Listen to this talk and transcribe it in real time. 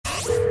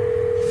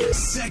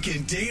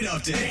Second date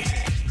update.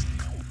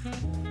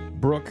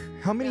 Brooke,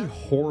 how many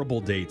horrible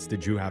dates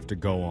did you have to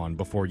go on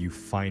before you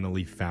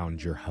finally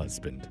found your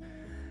husband?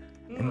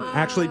 And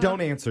actually, don't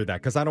answer that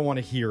because I don't want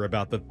to hear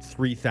about the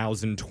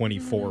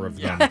 3,024 of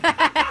them.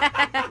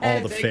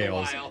 All the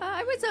fails.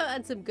 I was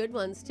on some good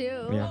ones,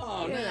 too. Yeah.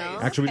 Oh, You nice. know.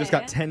 Actually, we just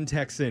got 10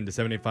 texts in to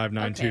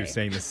 78592 Okay.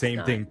 saying the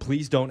same thing.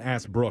 Please don't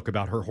ask Brooke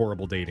about her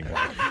horrible dating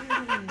life.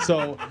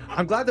 So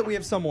I'm glad that we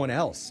have someone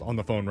else on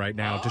the phone right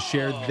now to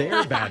share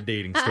their bad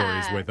dating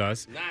stories with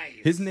us. Nice.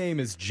 His name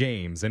is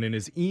James, and in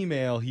his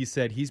email, he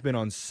said he's been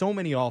on so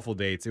many awful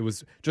dates. It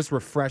was just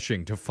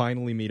refreshing to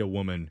finally meet a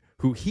woman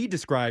who he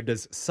described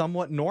as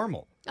somewhat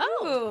normal.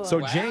 Oh. So,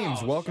 Wow,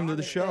 James, welcome to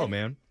the Sean, show,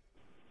 man.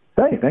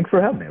 Hey, thanks for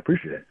having me. I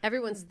appreciate it.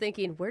 Everyone's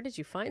thinking, where did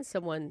you find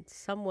someone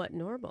somewhat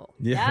normal?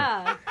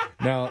 Yeah.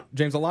 Now,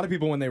 James, a lot of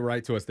people, when they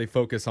write to us, they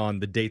focus on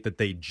the date that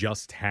they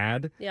just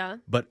had. Yeah.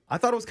 But I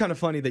thought it was kind of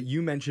funny that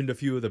you mentioned a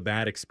few of the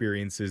bad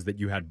experiences that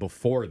you had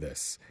before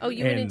this. Oh,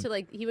 you went And,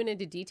 into he went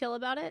into detail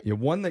about it? yeah,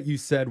 one that you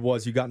said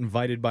was you got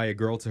invited by a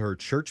girl to her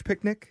church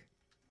picnic.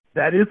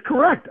 That is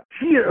correct.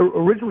 She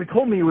originally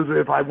told me it was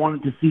if I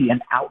wanted to see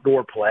an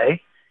outdoor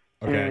play.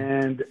 Okay.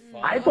 And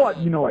I thought,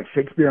 like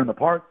Shakespeare in the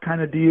Park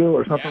kind of deal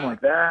or something Yeah.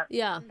 like that.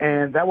 Yeah.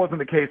 And that wasn't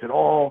the case at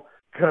all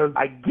because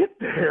I get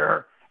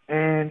there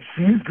and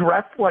she's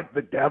dressed like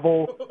the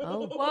devil.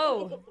 Oh.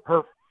 Whoa.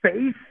 Her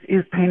face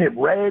is painted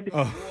red.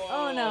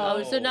 Oh, no.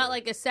 Oh, so not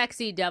like a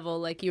sexy devil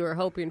like you were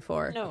hoping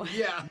for. No.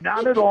 Yeah.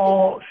 Not at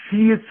all.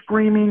 She is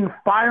screaming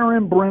fire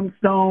and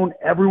brimstone.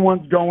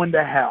 Everyone's going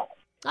to hell.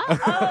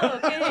 Oh,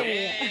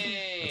 okay.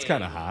 It's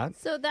kind of hot.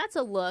 So that's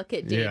a look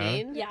at Yeah.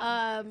 dating.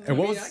 Yeah. And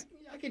what was...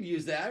 I could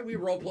use that. We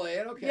role play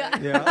it. Okay. Yeah.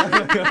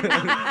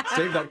 Yeah.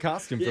 Save that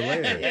costume for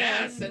later.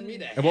 Yeah, send me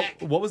that.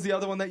 And what was the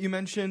other one that you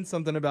mentioned?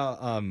 Something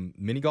about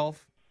mini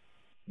golf?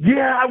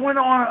 Yeah, I went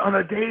on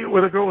a date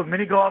with a girl with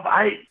mini golf.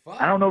 I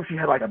don't know if she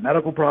had like a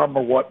medical problem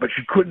or what, but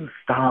she couldn't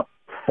stop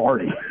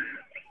farting.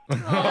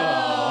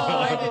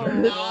 I did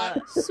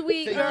not.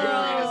 Sweet think girl. you were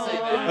gonna say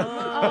that.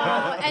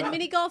 Oh, and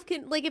mini golf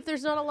can, if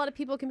there's not a lot of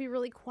people, can be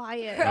really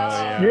quiet. Oh,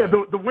 yeah. Yeah,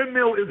 the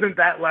windmill isn't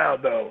that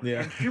loud though.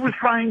 Yeah. And she was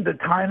trying to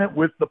time it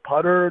with the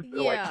putter.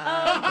 Like,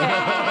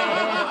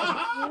 Yeah.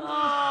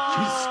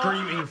 She's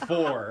screaming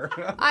for.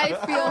 I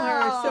feel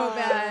her so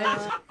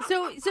bad.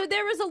 So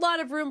there was a lot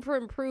of room for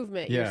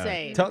improvement, you're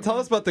saying. Tell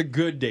us about the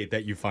good date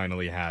that you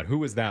finally had. Who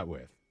was that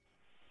with?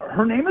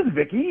 her name is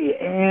Vicky,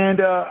 and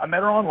I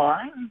met her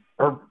online.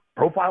 Her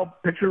profile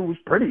picture was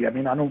pretty. I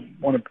mean, I don't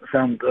want to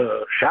sound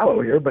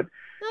shallow here, but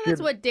No, that's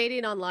what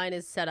dating online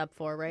is set up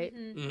for, right?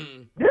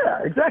 Mm-hmm. yeah,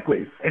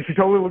 exactly. And she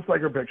totally looks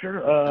like her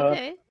picture.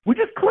 Okay. We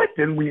just clicked,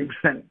 and we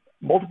sent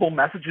multiple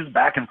messages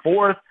back and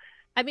forth.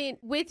 I mean,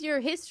 with your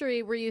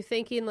history, were you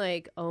thinking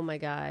like, oh my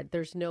God,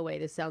 there's no way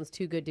this sounds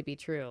too good to be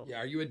true? Yeah,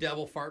 are you a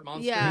devil fart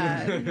monster?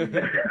 Yeah.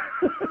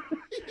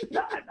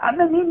 I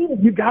mean,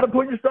 you got to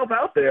put yourself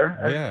out there.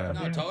 Yeah.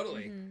 No,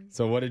 totally.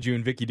 So what did you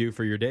and Vicky do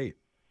for your date?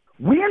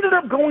 We ended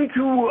up going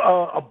to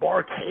a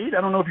barcade. I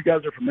don't know if you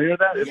guys are familiar with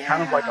that. It's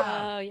kind of like a...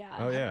 Oh, yeah.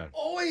 Oh, yeah.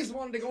 Always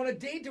wanted to go on a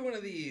date to one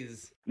of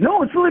these.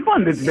 No, it's really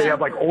fun. They have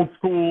like old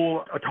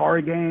school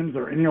Atari games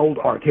or any old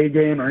arcade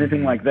game or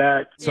anything like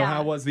that. So Yeah.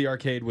 how was the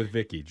arcade with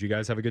Vicky? Did you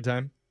guys have a good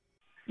time?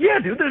 Yeah,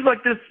 dude, there's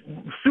like this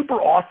super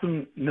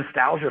awesome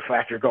nostalgia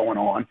factor going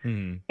on.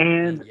 Hmm.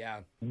 And Yeah.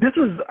 this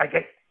was, I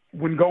guess,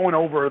 when going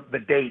over the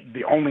date,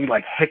 the only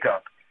like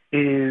hiccup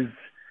is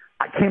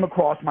I came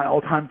across my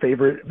all-time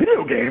favorite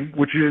video game,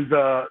 which is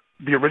the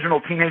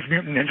original Teenage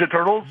Mutant Ninja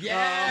Turtles.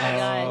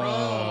 Yes, Oh. bro.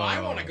 I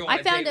want to go on I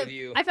a found date with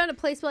you. I found a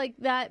place like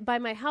that by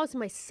my house, and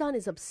my son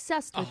is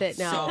obsessed with it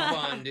now. So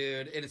fun,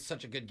 dude. It is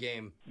such a good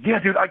game. Yeah,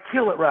 dude, I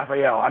kill it,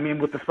 Raphael. I mean,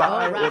 with the Oh,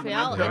 style.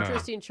 Raphael, Yeah.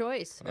 interesting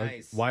choice.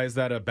 Nice. Why is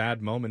that a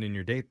bad moment in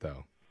your date,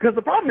 though? Because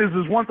the problem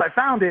is once I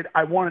found it,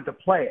 I wanted to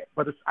play it.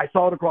 But I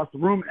saw it across the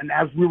room, and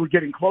as we were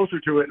getting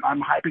closer to it, I'm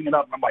hyping it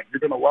up. And I'm like,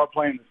 you're going to love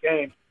playing this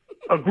game.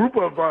 A group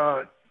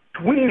of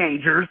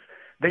teenagers,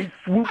 they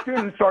swooped in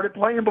and started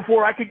playing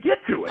before I could get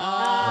to it.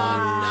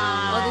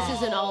 Oh, this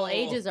is an all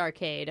ages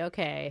arcade.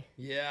 Okay.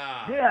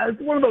 Yeah. Yeah, it's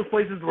one of those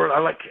places where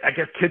I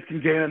guess kids can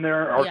get in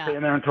there or Yeah. stay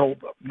in there until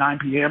 9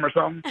 p.m. or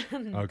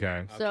something.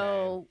 Okay.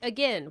 So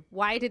again,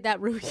 why did that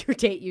ruin your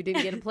date? You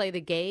didn't get to play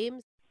the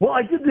games? Well,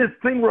 I did this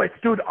thing where I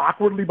stood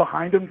awkwardly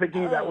behind them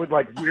thinking that would,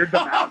 weird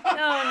them out.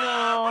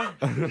 Oh,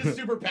 no. Just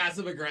super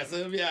passive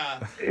aggressive. Yeah.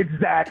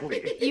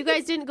 Exactly. You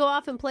guys didn't go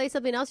off and play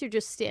something else? You're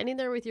just standing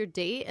there with your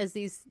date as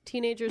these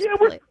teenagers Yeah,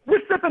 play? we're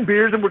sipping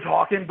beers and we're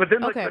talking, but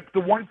then Okay. the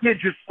one kid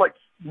just,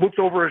 looks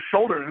over his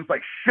shoulder and is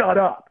like, shut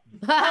up.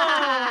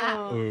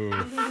 Ooh.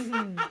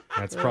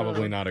 That's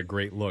probably not a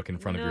great look in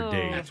front of your No.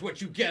 date. That's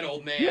what you get,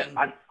 old man. Yeah,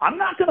 I'm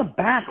not going to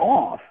back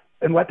off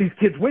and let these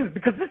kids win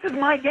because this is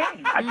my game.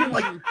 I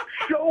can,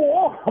 show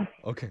off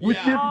Okay. with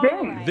Yeah. this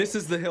game. This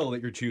is the hill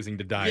that you're choosing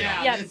to die Yeah,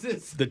 on. Yeah. this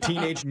is. The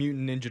Teenage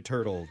Mutant Ninja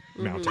Turtle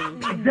mountain.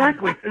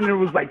 Exactly. And it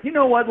was like, you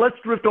know what? Let's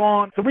drift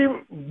on. So we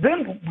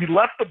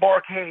left the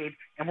barcade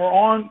and we're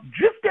on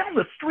just down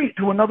the street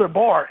to another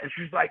bar. And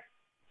she's like,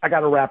 I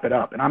got to wrap it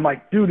up. And I'm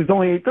like, dude, it's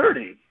only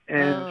 8:30.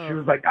 and she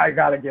was like, I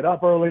got to get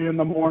up early in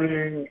the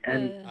morning,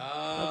 and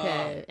Oh,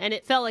 Okay. And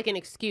it felt like an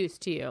excuse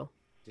to you.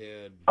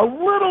 dude. a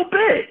little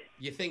bit.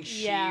 You think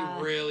she Yeah.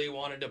 really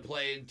wanted to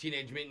play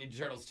Teenage Mutant Ninja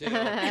Turtles too?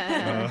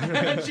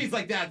 Uh, She's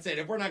like, that's it.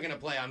 If we're not going to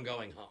play, I'm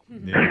going home.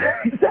 yeah.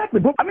 Exactly.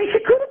 But I mean, she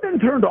could have been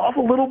turned off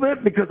a little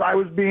bit because I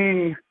was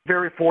being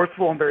very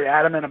forceful and very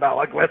adamant about,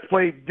 like, let's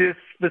play this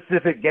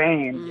specific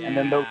game. And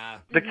then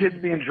the kids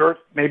being jerks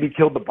maybe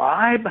killed the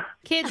vibe.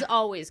 Kids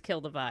always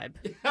kill the vibe.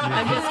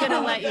 I'm just going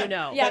to let you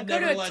know. Yeah, That go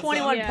never to a lets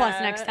 21 up.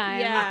 plus next time.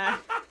 Yeah.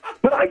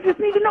 But I just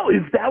need to know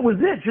if that was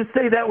it. Just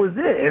say that was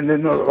it. And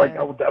then, like,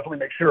 I will definitely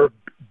make sure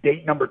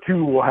date number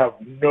 2 will have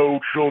no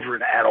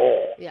children at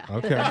all. Yeah.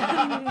 Okay.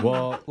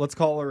 Well, let's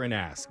call her and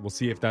ask. We'll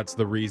see if that's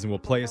the reason. We'll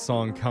play a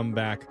song, come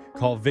back,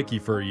 call Vicky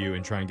for you,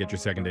 and try and get your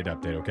second date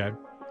update, okay?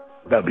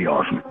 That'd be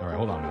awesome. All right,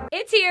 hold on.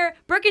 It's here.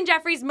 Brooke and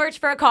Jeffrey's merch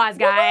for a cause,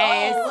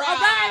 guys. All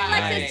right.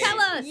 Alexis,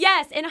 tell us.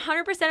 Yes, and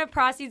 100% of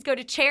proceeds go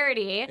to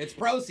charity. It's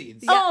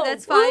proceeds. Oh,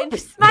 that's fine.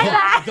 Oops, my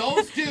bad.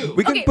 Those two.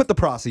 We can Okay. put the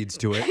proceeds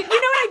to it. You know what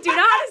I do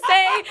know how to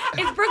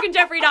say? It's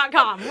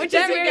brookeandjeffrey.com, which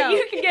There is we where go.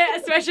 you can get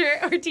a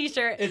sweatshirt or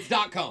t-shirt. It's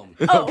 .com.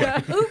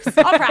 Oh, oops,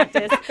 I'll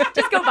practice.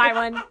 Just go buy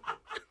one.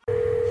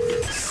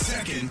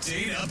 Second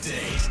date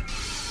update.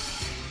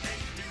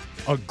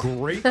 A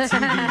great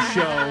TV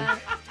show,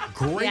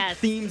 great Yes.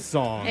 theme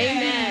song,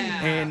 Amen.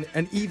 and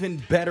an even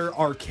better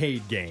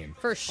arcade game.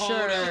 For sure.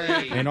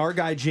 Totally. And our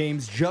guy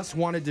James just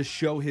wanted to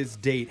show his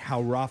date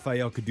how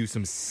Raphael could do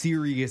some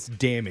serious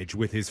damage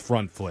with his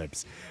front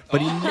flips.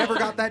 But he never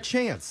got that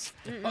chance.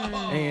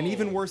 And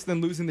even worse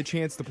than losing the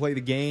chance to play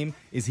the game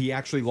is he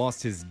actually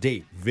lost his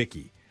date,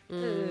 Vicky.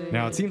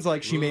 Now, it seems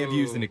like she may have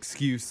used an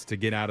excuse to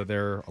get out of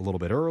there a little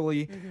bit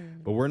early,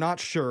 but we're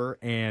not sure.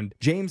 And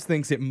James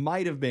thinks it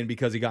might have been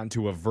because he got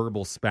into a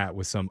verbal spat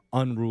with some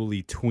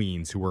unruly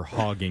tweens who were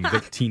hogging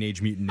the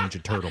Teenage Mutant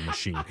Ninja Turtle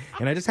machine.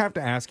 And I just have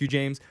to ask you,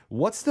 James,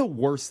 what's the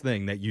worst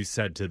thing that you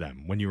said to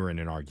them when you were in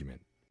an argument?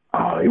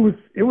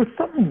 It was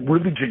something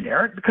really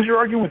generic because you're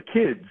arguing with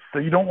kids, so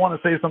you don't want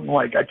to say something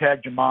like, I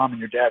tagged your mom and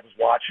your dad was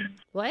watching.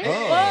 What? Oh.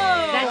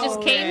 That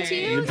just came to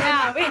you?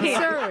 Yeah, wait.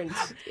 Concerned.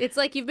 It's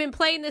like you've been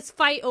playing this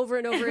fight over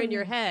and over in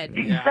your head.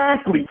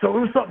 Exactly. So it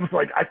was something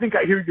like, I think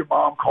I hear your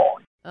mom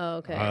calling. Oh,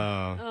 okay.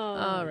 Oh.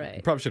 All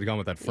right. Probably should have gone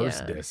with that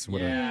first Yeah. diss.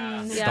 Would've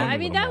Yeah, stung I a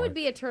mean, little that more. would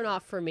be a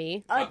turnoff for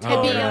me. A It'd be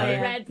really?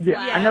 a red Yeah,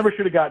 flag. I never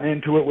should have gotten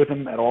into it with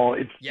him at all.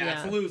 It's Yeah,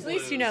 it's Yeah. lose. At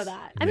least you know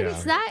that. I mean, Yeah.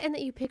 it's that and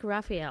that you pick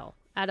Raphael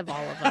out of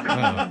all of them. Oh.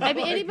 I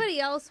mean,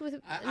 anybody else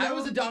with... I no?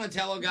 was a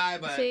Donatello guy,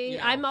 but See, you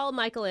know. I'm all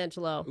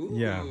Michelangelo. Ooh.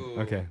 Yeah,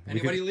 okay. We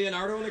Anybody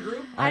Leonardo in the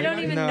group? I don't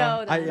even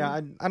know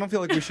them. I don't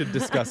feel like we should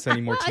discuss any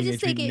more Well, I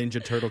just Teenage think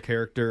Mutant Ninja Turtle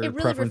character It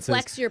really preferences.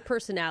 reflects your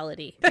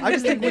personality. I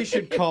just think we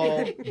should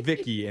call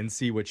Vicky and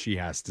see what she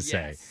has to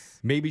say. Yes.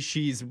 Maybe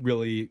she's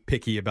really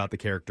picky about the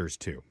characters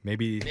too.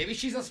 Maybe Maybe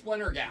she's a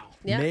Splinter gal.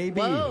 Yeah. Maybe.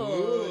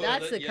 Whoa, Ooh,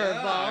 that's the yeah,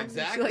 curveball.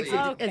 exactly. She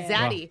likes a Okay.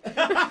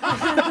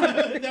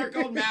 zaddy. They're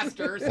called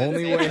masters.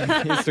 only way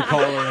is to call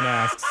her and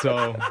ask.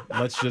 So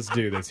let's just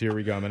do this. Here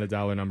we go. I'm going to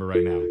dial her number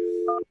right now.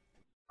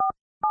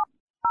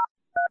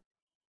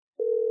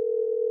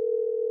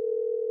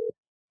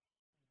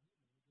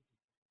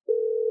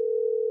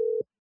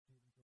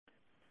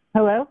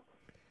 Hello,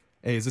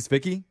 Hey, is this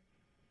Vicky?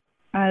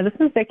 this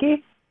is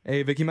Vicky.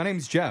 Hey, Vicky, my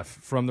name's Jeff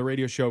from the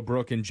radio show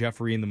Brooke and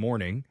Jeffrey in the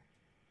Morning.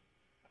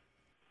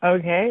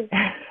 Okay.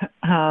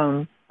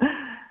 Hi.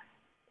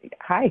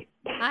 Hi,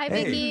 Hey.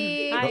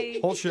 Vicky. Hi. The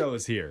whole show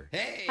is here.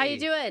 Hey. How you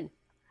doing?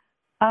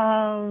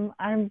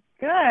 I'm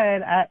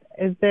good.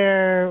 Is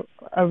there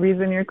a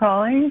reason you're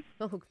calling?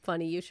 Oh,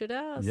 funny you should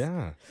ask.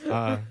 Yeah.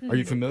 Are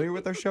you familiar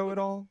with our show at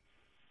all?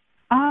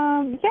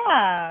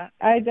 Yeah,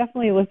 I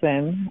definitely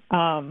listen.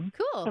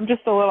 Cool. I'm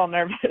just a little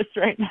nervous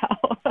right now.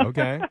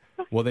 Okay.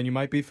 Well, then you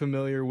might be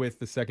familiar with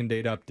the second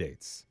date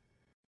updates.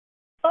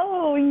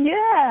 Oh,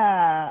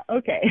 yeah.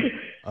 Okay.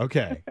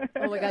 Okay.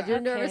 Oh my God, your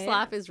nervous Okay.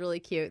 laugh is really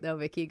cute, though,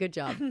 Vicky. Good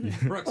job. No,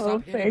 Brooke, Oh,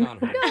 stop hitting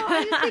thanks. on her.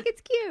 I just think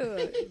it's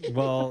cute.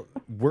 Well,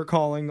 we're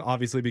calling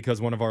obviously because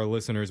one of our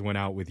listeners went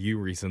out with you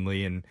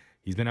recently and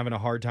he's been having a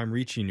hard time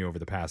reaching you over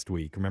the past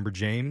week. Remember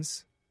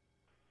James?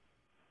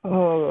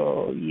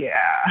 Oh, yeah.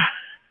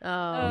 Oh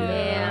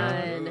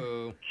man.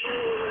 Ooh.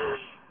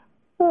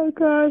 Oh,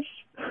 gosh.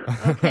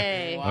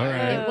 Okay. All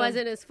right. It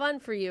wasn't as fun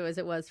for you as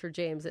it was for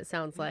James. It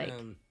sounds like.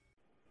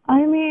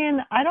 I mean,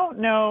 I don't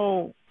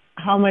know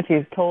how much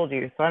he's told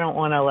you, so I don't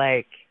want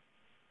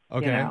to,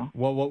 Okay. know.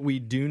 Well, what we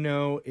do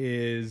know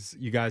is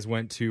you guys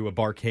went to a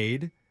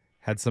barcade,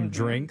 had some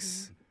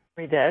drinks.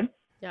 we did.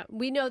 Yeah,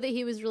 we know that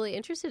he was really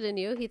interested in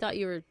you. He thought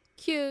you were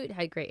cute,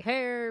 had great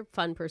hair,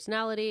 fun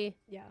personality.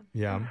 Yeah.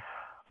 Yeah.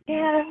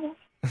 Yeah.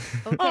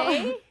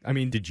 Okay. I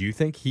mean, did you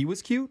think he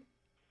was cute?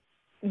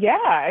 Yeah,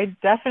 I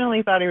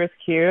definitely thought he was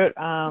cute.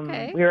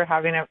 Okay. We were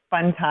having a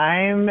fun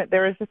time.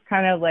 There was just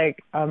kind of like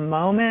a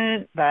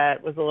moment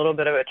that was a little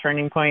bit of a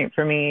turning point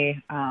for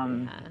me.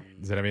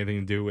 Does that have anything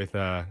to do with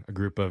a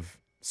group of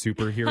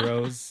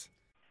superheroes?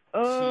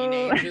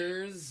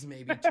 Teenagers,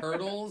 maybe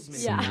turtles,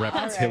 maybe Yeah. Some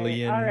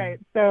reptilian. All right.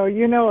 So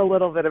you know a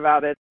little bit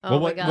about it. Oh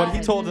Well, my what he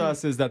God. told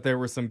us is that there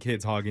were some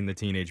kids hogging the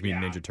Teenage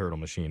Mutant Ninja Turtle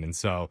machine, and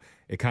so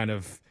it kind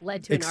of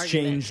Led to an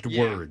exchanged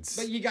Yeah. words.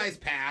 But you guys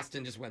passed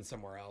and just went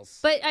somewhere else.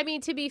 But I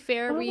mean, to be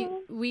fair,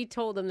 we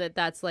told him that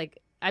that's like,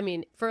 I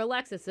mean, for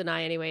Alexis and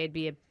I anyway, it'd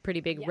be a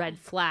pretty big red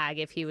flag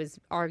if he was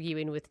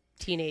arguing with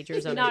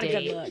teenagers on Not a a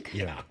date. good look.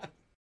 Yeah.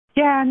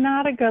 Yeah,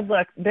 not a good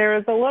look. There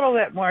was a little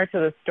bit more to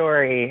the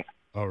story.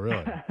 Oh,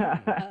 really?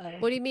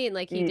 What do you mean?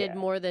 Like he did Yeah.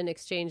 more than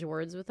exchange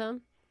words with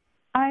them?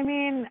 I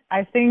mean,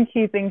 I think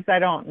he thinks I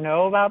don't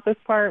know about this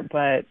part,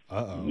 but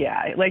Uh-oh.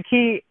 yeah, like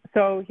he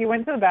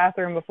went to the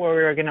bathroom before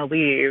we were going to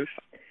leave,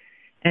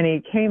 and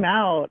he came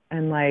out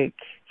and like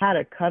had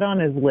a cut on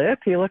his lip.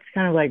 He looked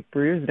kind of like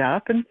bruised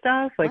up and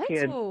stuff. Like he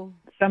had Oh.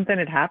 something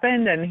had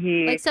happened, and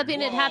he Like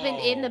something had happened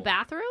in the Whoa.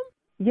 bathroom?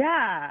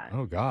 yeah.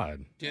 Oh,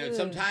 God. Dude,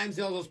 sometimes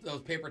those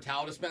paper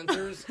towel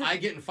dispensers, I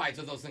get in fights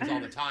with those things all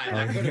the time.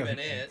 That could have been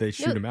it. They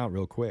shoot him out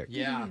real quick.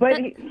 Yeah. But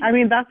I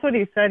mean, that's what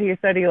he said. He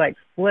said he like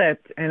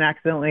slipped and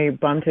accidentally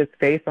bumped his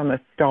face on the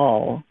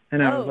stall.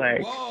 And I was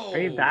like, Whoa. "Are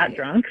you that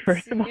drunk?"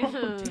 First of all,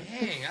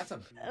 Dang, that's a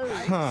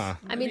Huh.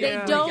 I mean, Maybe a they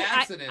freak don't.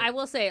 accident. I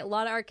will say a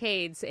lot of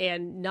arcades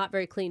and not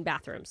very clean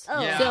bathrooms.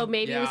 Yeah, So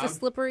maybe it was yeah. a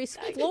slippery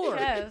floor.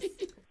 Yes.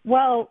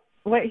 well,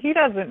 what he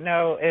doesn't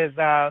know is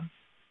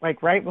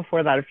like right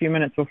before that, a few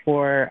minutes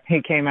before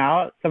he came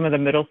out, some of the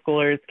middle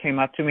schoolers came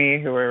up to me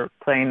who were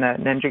playing the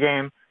ninja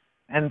game,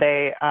 and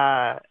they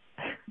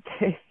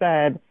they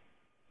said,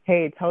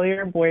 "Hey, tell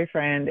your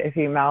boyfriend if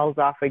he mouths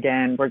off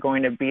again, we're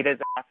going to beat his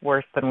ass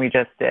worse than we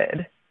just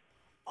did."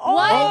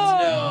 What?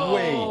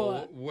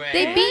 No way.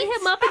 They beat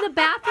him up in the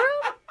bathroom?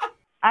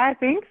 I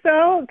think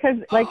so, because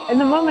like in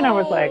the moment I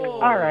was like,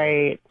 all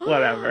right,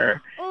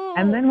 whatever.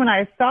 And then when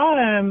I saw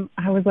him,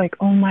 I was like,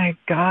 oh my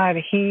God,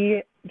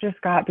 he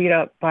just got beat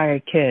up by a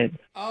kid.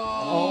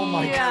 Oh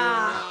my Yeah.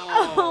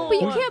 God.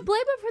 But you can't blame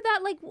him for that.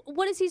 Like,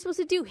 what is he supposed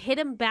to do? Hit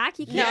him back?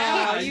 You can't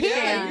Yeah, hit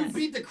yeah, kids. you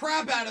beat the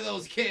crap out of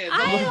those kids.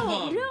 I all of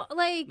don't them. know.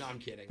 Like, No, I'm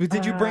kidding.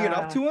 Did you bring it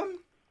up to him?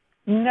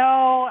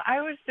 No,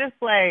 I was just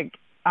like,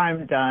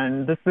 I'm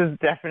done. This is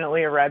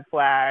definitely a red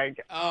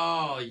flag.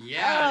 Oh,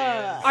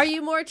 yeah, it is. are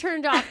you more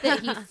turned off that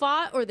he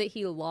fought or that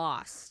he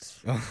lost?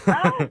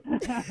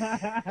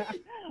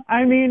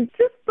 I mean,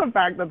 just the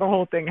fact that the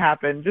whole thing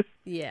happened. Just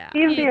Yeah.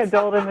 he's the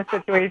adult in the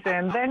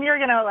situation. Then you're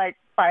gonna like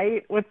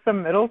fight with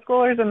some middle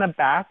schoolers in the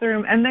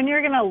bathroom, and then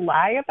you're gonna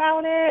lie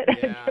about it.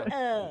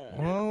 Yeah.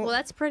 Well,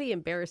 that's pretty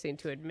embarrassing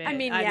to admit. I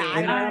mean, yeah,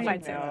 I don't know if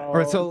I'd say that. All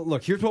right, so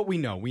look, here's what we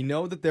know. We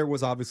know that there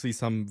was obviously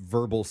some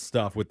verbal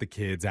stuff with the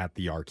kids at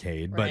the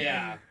arcade, but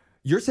Yeah.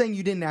 you're saying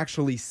you didn't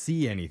actually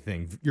see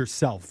anything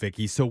yourself,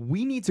 Vicky, so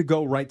we need to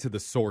go right to the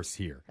source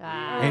here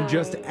and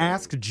just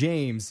ask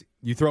James,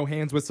 you throw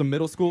hands with some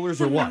middle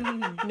schoolers or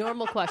what?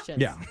 Normal questions.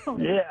 Yeah.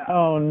 Yeah.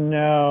 Oh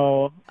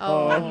no.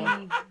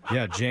 Oh.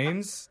 Yeah,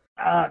 James?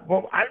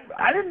 Well,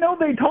 I didn't know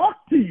they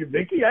talked to you,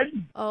 Vicky.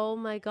 Oh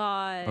my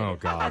God. Oh,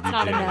 God. That's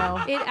not a did.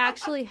 no. It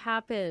actually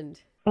happened.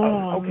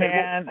 Oh okay,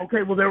 man.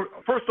 Well,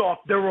 first off,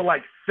 there were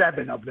like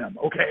 7 of them.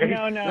 Okay.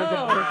 No.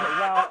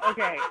 Well,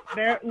 okay.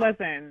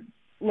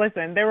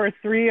 Listen. There were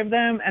 3 of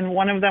them, and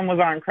one of them was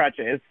on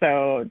crutches.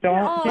 So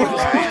don't. Oh,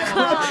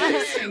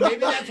 dang. Maybe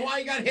that's why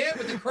you got hit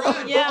with the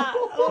crutch. Yeah.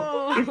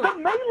 It's a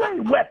melee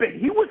weapon.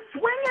 He was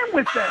swinging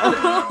with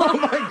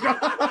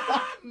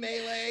that.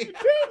 Melee.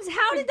 James,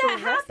 how did that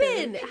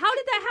happen? How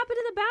did that happen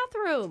in the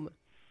bathroom?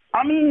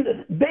 I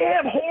mean, they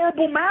have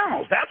horrible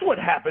mouths. That's what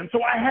happened. So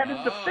I had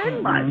to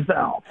defend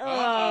myself.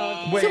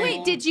 So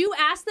wait, did you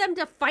ask them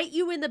to fight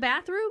you in the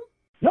bathroom?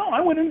 No,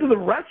 I went into the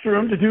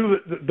restroom to do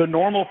the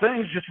normal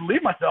things, just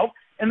relieve myself,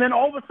 and then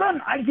all of a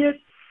sudden I get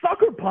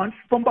sucker punched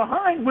from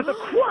behind with a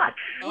crutch.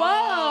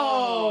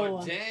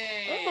 Oh,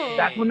 dang.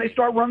 That's when they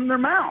start running their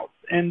mouths,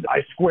 and I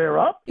square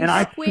up and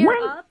I Square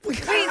swing. up? Wait,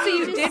 so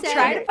you just did said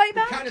try to fight You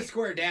back? kind of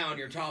square down.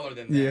 You're taller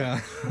than that. Yeah.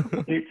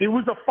 It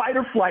was a fight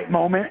or flight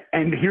moment,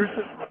 and here's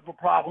the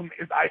problem: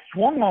 is I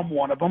swung on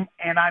one of them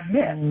and I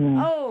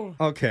missed. Oh.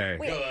 Okay.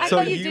 Wait, I so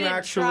thought you you didn't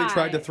actually try.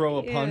 tried to throw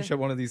a Yeah. punch at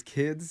one of these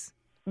kids?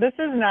 This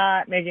is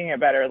not making it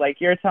better. Like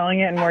you're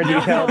telling it in more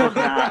detail does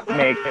not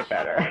make it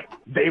better.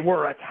 They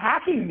were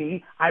attacking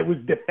me. I was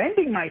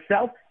defending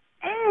myself,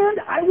 and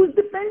I was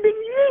defending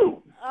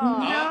you.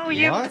 No,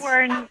 you What?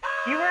 weren't.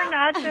 You were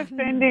not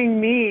defending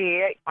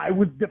me. I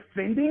was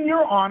defending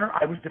your honor.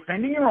 I was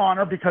defending your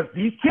honor because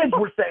these kids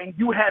were saying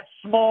you had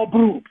small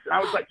boobs. And I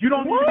was like, you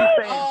don't need to be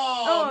saying. Oh,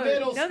 Oh,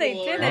 middle no, they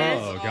schoolers. didn't.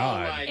 Oh,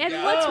 God. my And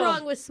God. what's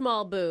wrong with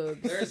small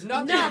boobs? There's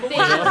nothing. Nothing.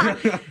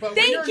 But when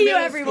Thank you're in you, middle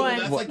everyone.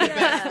 School, that's like the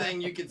best thing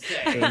you could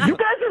say. You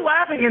guys are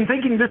laughing and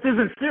thinking this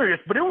isn't serious,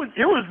 but it was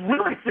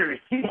really serious.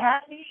 He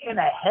had me in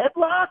a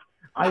headlock.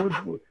 I was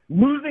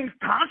losing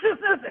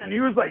consciousness, and he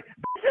was like,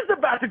 "This is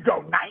about to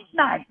go night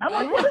night." I'm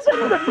like, "What does that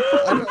even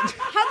mean?"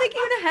 How'd they get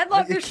you in a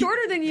headlock, they're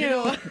shorter than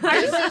you.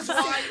 This is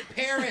why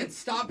parents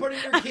stop putting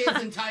your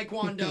kids in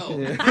Taekwondo.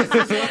 This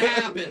is what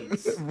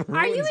happens.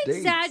 Are you Ruins dates.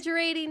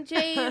 exaggerating,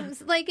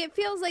 James? Like, it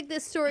feels like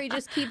this story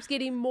just keeps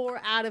getting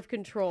more out of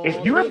control.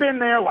 If you had been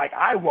there like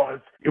I was,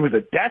 it was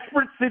a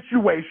desperate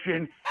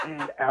situation,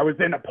 and I was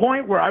in a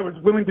point where I was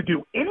willing to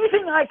do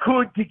anything I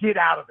could to get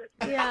out of it.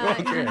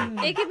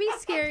 Yeah, it can be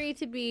scary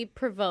to be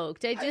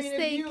provoked. I just If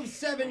think you have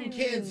 7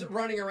 kids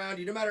running around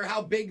you, no matter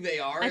how big they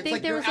are, I it's think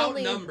like there you're was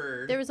only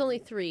outnumbered. there was only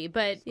 3,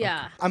 but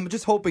yeah. I'm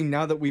just hoping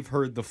now that we've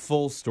heard the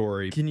full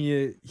story, can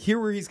you hear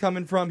where he's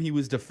coming from? He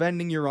was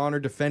defending your honor,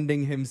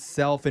 defending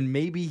himself, and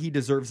maybe he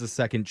deserves a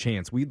second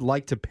chance. We'd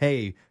like to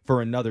pay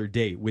for another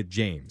date with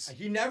James.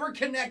 He never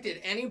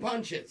connected any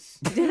punches.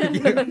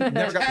 Never got the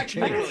chance.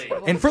 Technically.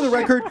 And for the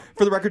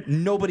record,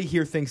 nobody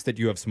here thinks that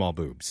you have small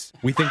boobs.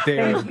 We think they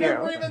are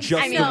Never even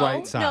just seen the them.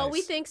 right size. No,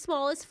 we think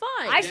small is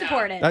fine. I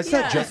support it. I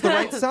said just the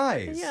right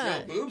size. Yeah.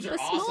 No, boobs are But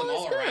small awesome is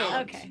all good.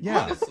 around. Okay.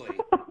 Yeah. Honestly.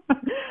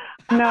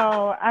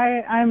 No,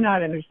 I'm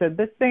not interested.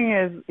 This thing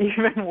is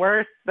even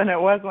worse than it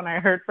was when I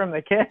heard from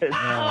the kids.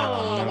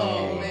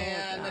 Oh,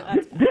 man.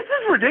 This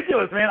is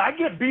ridiculous, man. I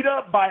get beat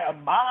up by a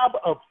mob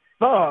of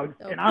thugs,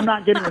 and I'm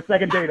not getting a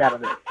second date out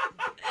of it.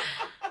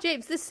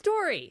 James, this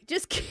story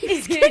just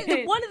keeps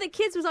getting. One of the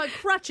kids was on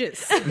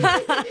crutches.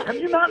 Have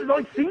you not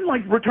seen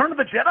Return of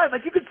the Jedi?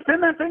 Like you could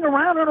spin that thing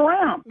around and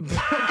around.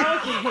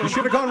 You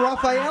should have gone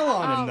Raphael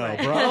on him, though,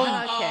 bro.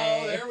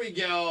 Oh, there we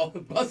go.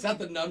 Bust out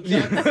the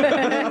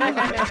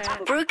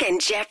nunchucks. Brooke and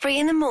Jeffrey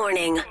in the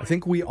morning. I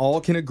think we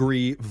all can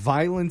agree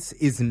violence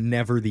is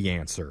never the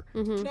answer.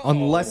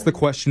 Unless the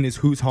question is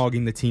who's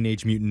hogging the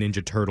Teenage Mutant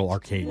Ninja Turtle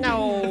arcade game.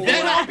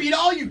 Then I'll beat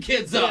all you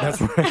kids up.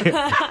 That's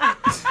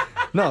right.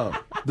 No,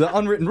 the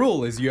unwritten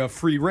rule is you have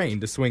free reign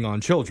to swing on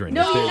children.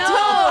 No, If they- you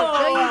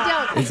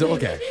don't. Is it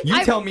okay?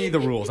 You tell me the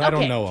rules. I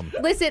don't know them.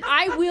 Listen,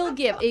 I will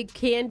give. It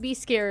can be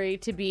scary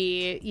to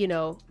be,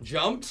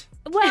 Jumped?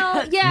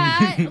 Well,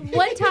 yeah.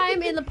 One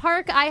time in the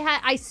park,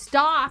 I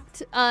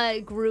stopped a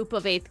group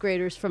of 8th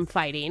graders from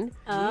fighting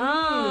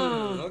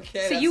Oh.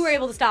 Okay. So you were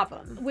able to stop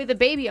them. with a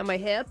baby on my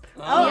hip.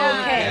 Oh,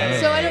 Yeah. okay.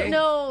 So I don't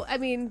know. I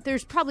mean,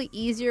 there's probably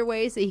easier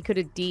ways that he could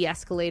have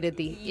de-escalated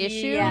the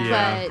issue,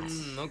 Yeah. but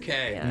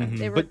Okay. yeah,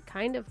 they were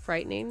kind of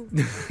frightening.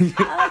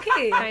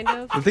 Okay. Kind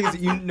of. The thing is,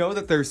 you know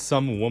that there's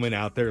some woman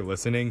out there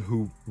listening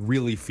who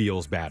really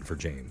feels bad for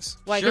James.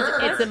 Why? 'Cause Sure.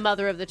 it's the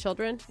mother of the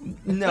children.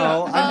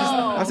 No,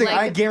 I'm saying like-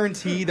 I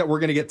guarantee that we're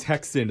going to get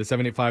texts into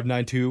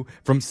 78592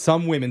 from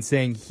some women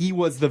saying he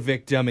was the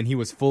victim and he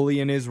was fully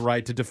in his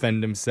right to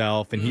defend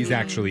himself and he's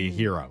actually a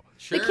hero.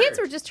 Sure. The kids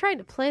were just trying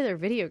to play their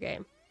video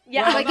game.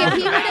 Yeah. Like if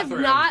he would have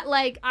Bathroom. not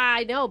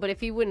I know, but if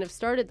he wouldn't have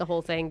started the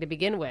whole thing to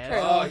begin with,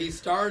 Oh, he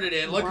started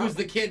it. Look who's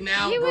the kid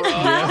now, he bro. was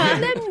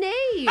calling them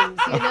names,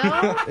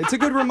 It's a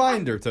good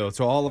reminder, though,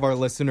 to all of our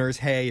listeners,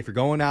 hey, if you're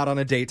going out on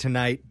a date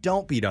tonight,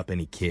 don't beat up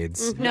any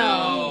kids.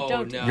 No,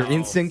 don't. no. Your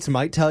instincts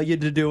might tell you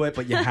to do it,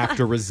 but you have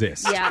to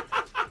resist. Yeah.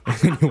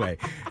 Anyway,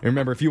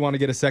 remember, if you want to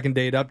get a second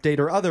date update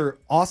or other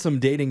awesome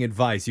dating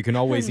advice, you can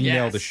always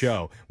email Yes. the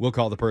show. We'll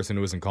call the person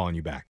who isn't calling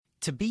you back.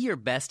 To be your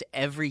best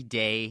every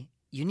day,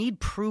 you need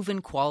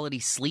proven quality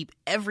sleep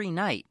every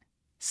night.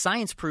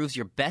 Science proves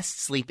your best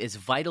sleep is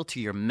vital to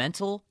your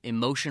mental,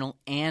 emotional,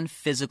 and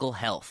physical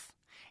health.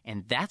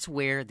 And that's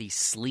where the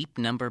Sleep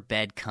Number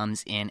bed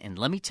comes in. And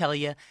let me tell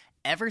you,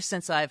 ever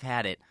since I've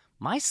had it,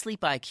 my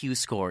sleep IQ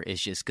score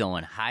is just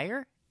going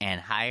higher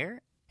and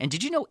higher. And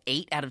did you know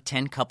 8 out of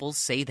 10 couples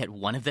say that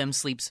one of them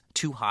sleeps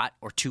too hot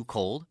or too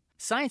cold?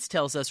 Science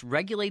tells us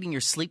regulating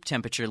your sleep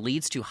temperature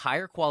leads to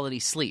higher quality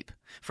sleep.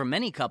 For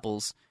many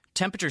couples,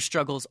 temperature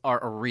struggles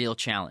are a real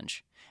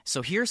challenge.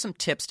 So here are some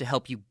tips to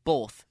help you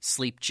both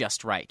sleep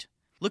just right.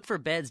 Look for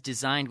beds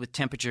designed with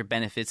temperature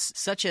benefits,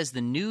 such as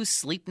the new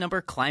Sleep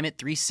Number Climate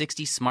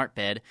 360 smart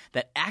bed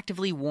that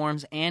actively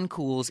warms and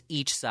cools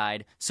each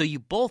side so you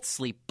both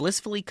sleep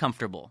blissfully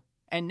comfortable.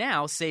 And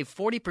now save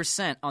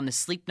 40% on the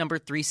Sleep Number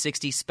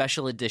 360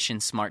 Special Edition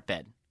smart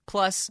bed.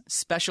 Plus,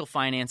 special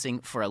financing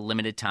for a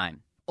limited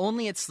time.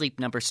 Only at Sleep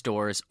Number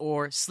stores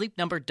or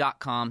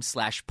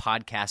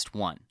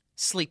sleepnumber.com/podcast1.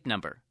 Sleep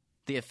Number,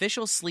 the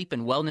official sleep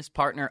and wellness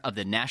partner of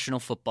the National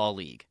Football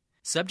League.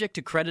 Subject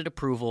to credit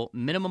approval,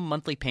 minimum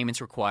monthly payments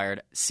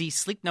required. See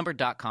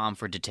sleepnumber.com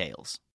for details.